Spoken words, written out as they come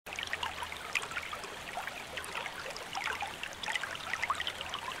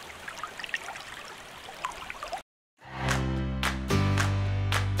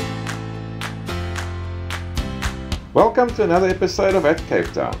Welcome to another episode of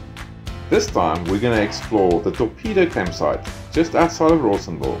AtCapeTown. This time we're going to explore the Torpedo campsite just outside of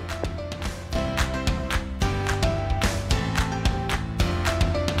Rawsonville.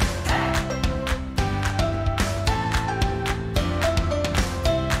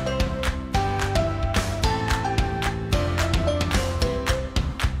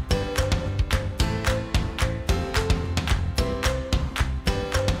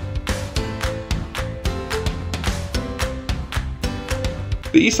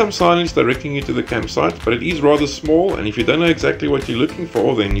 There is some signage directing you to the campsite, but it is rather small, and if you don't know exactly what you're looking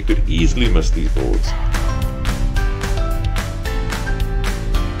for, then you could easily miss these boards.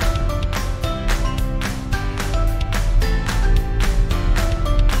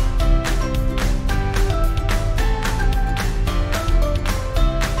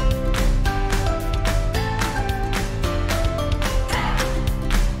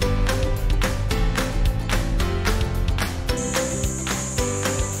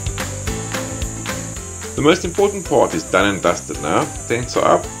 The most important part is done and dusted now. Tents are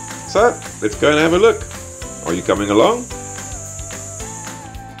up, so let's go and have a look. Are you coming along?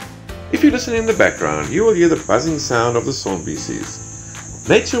 If you listen in the background, you will hear the buzzing sound of the songpieces.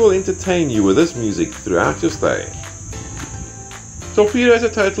 Nature will entertain you with this music throughout your stay. Torpedo has a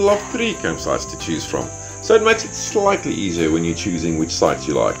total of 3 campsites to choose from, so it makes it slightly easier when you're choosing which sites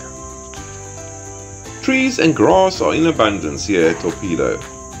you like. Trees and grass are in abundance here at Torpedo.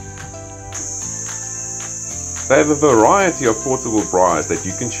 They have a variety of portable braais that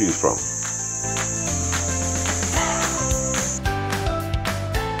you can choose from.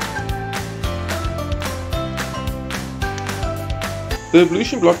 The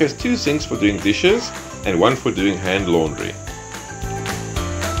ablution block has 2 sinks for doing dishes and 1 for doing hand laundry.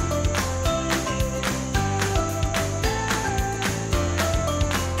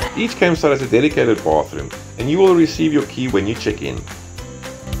 Each campsite has a dedicated bathroom, and you will receive your key when you check in.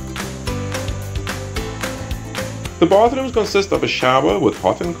 The bathrooms consist of a shower with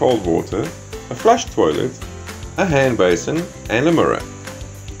hot and cold water, a flush toilet, a hand basin and a mirror.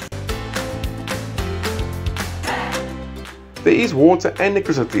 There is water and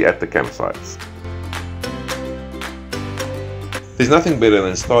electricity at the campsites. There's nothing better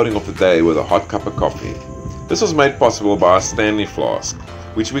than starting off the day with a hot cup of coffee. This was made possible by our Stanley flask,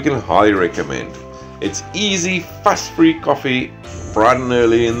 which we can highly recommend. It's easy, fuss-free coffee bright and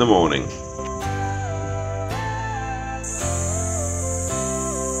early in the morning.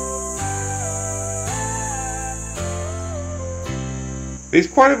 There's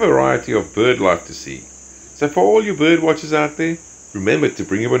quite a variety of bird life to see, so for all you bird watchers out there, remember to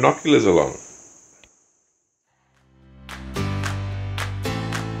bring your binoculars along.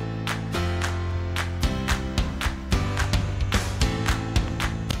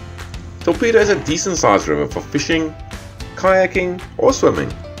 Torpedo is a decent sized river for fishing, kayaking or swimming.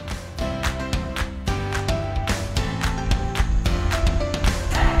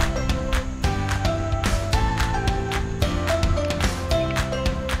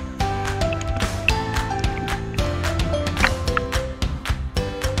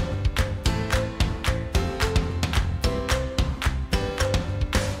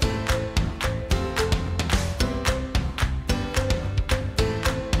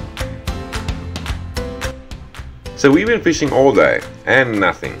 So we've been fishing all day and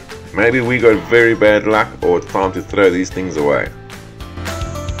nothing. Maybe we got very bad luck, or it's time to throw these things away.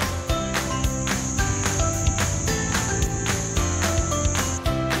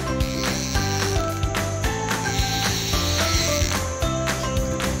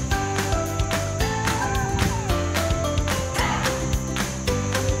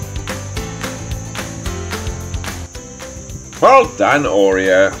 Well done,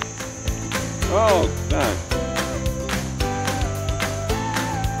 Oreo. Well done.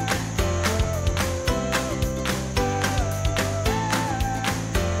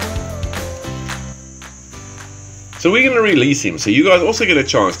 So we're going to release him, so you guys also get a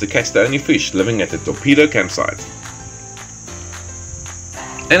chance to catch the only fish living at the Torpedo campsite.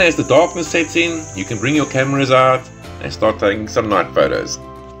 And as the darkness sets in, you can bring your cameras out and start taking some night photos.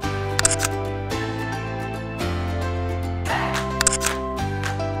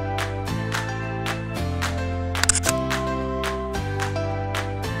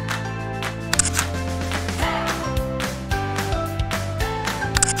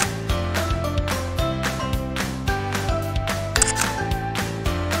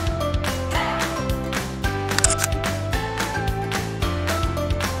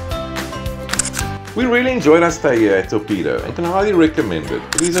 We really enjoyed our stay here at Torpedo and can highly recommend it.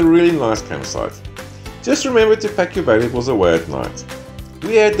 It is a really nice campsite. Just remember to pack your valuables away at night.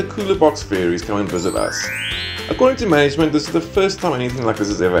 We had the cooler box fairies come and visit us. According to management, this is the first time anything like this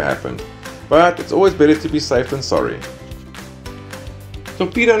has ever happened, but it's always better to be safe than sorry.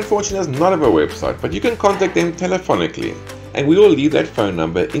 Torpedo unfortunately does not have a website, but you can contact them telephonically, and we will leave that phone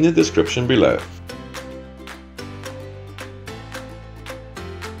number in the description below.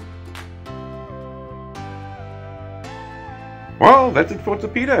 Well, that's it for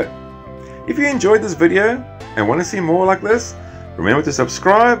Torpedo. If you enjoyed this video and want to see more like this, remember to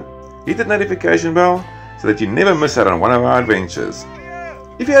subscribe, hit the notification bell so that you never miss out on one of our adventures.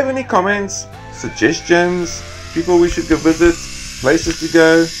 If you have any comments, suggestions, people we should go visit, places to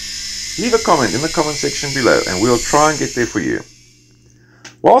go, leave a comment in the comment section below and we'll try and get there for you.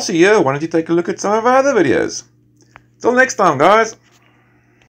 Whilst you're here, why don't you take a look at some of our other videos. Till next time, guys.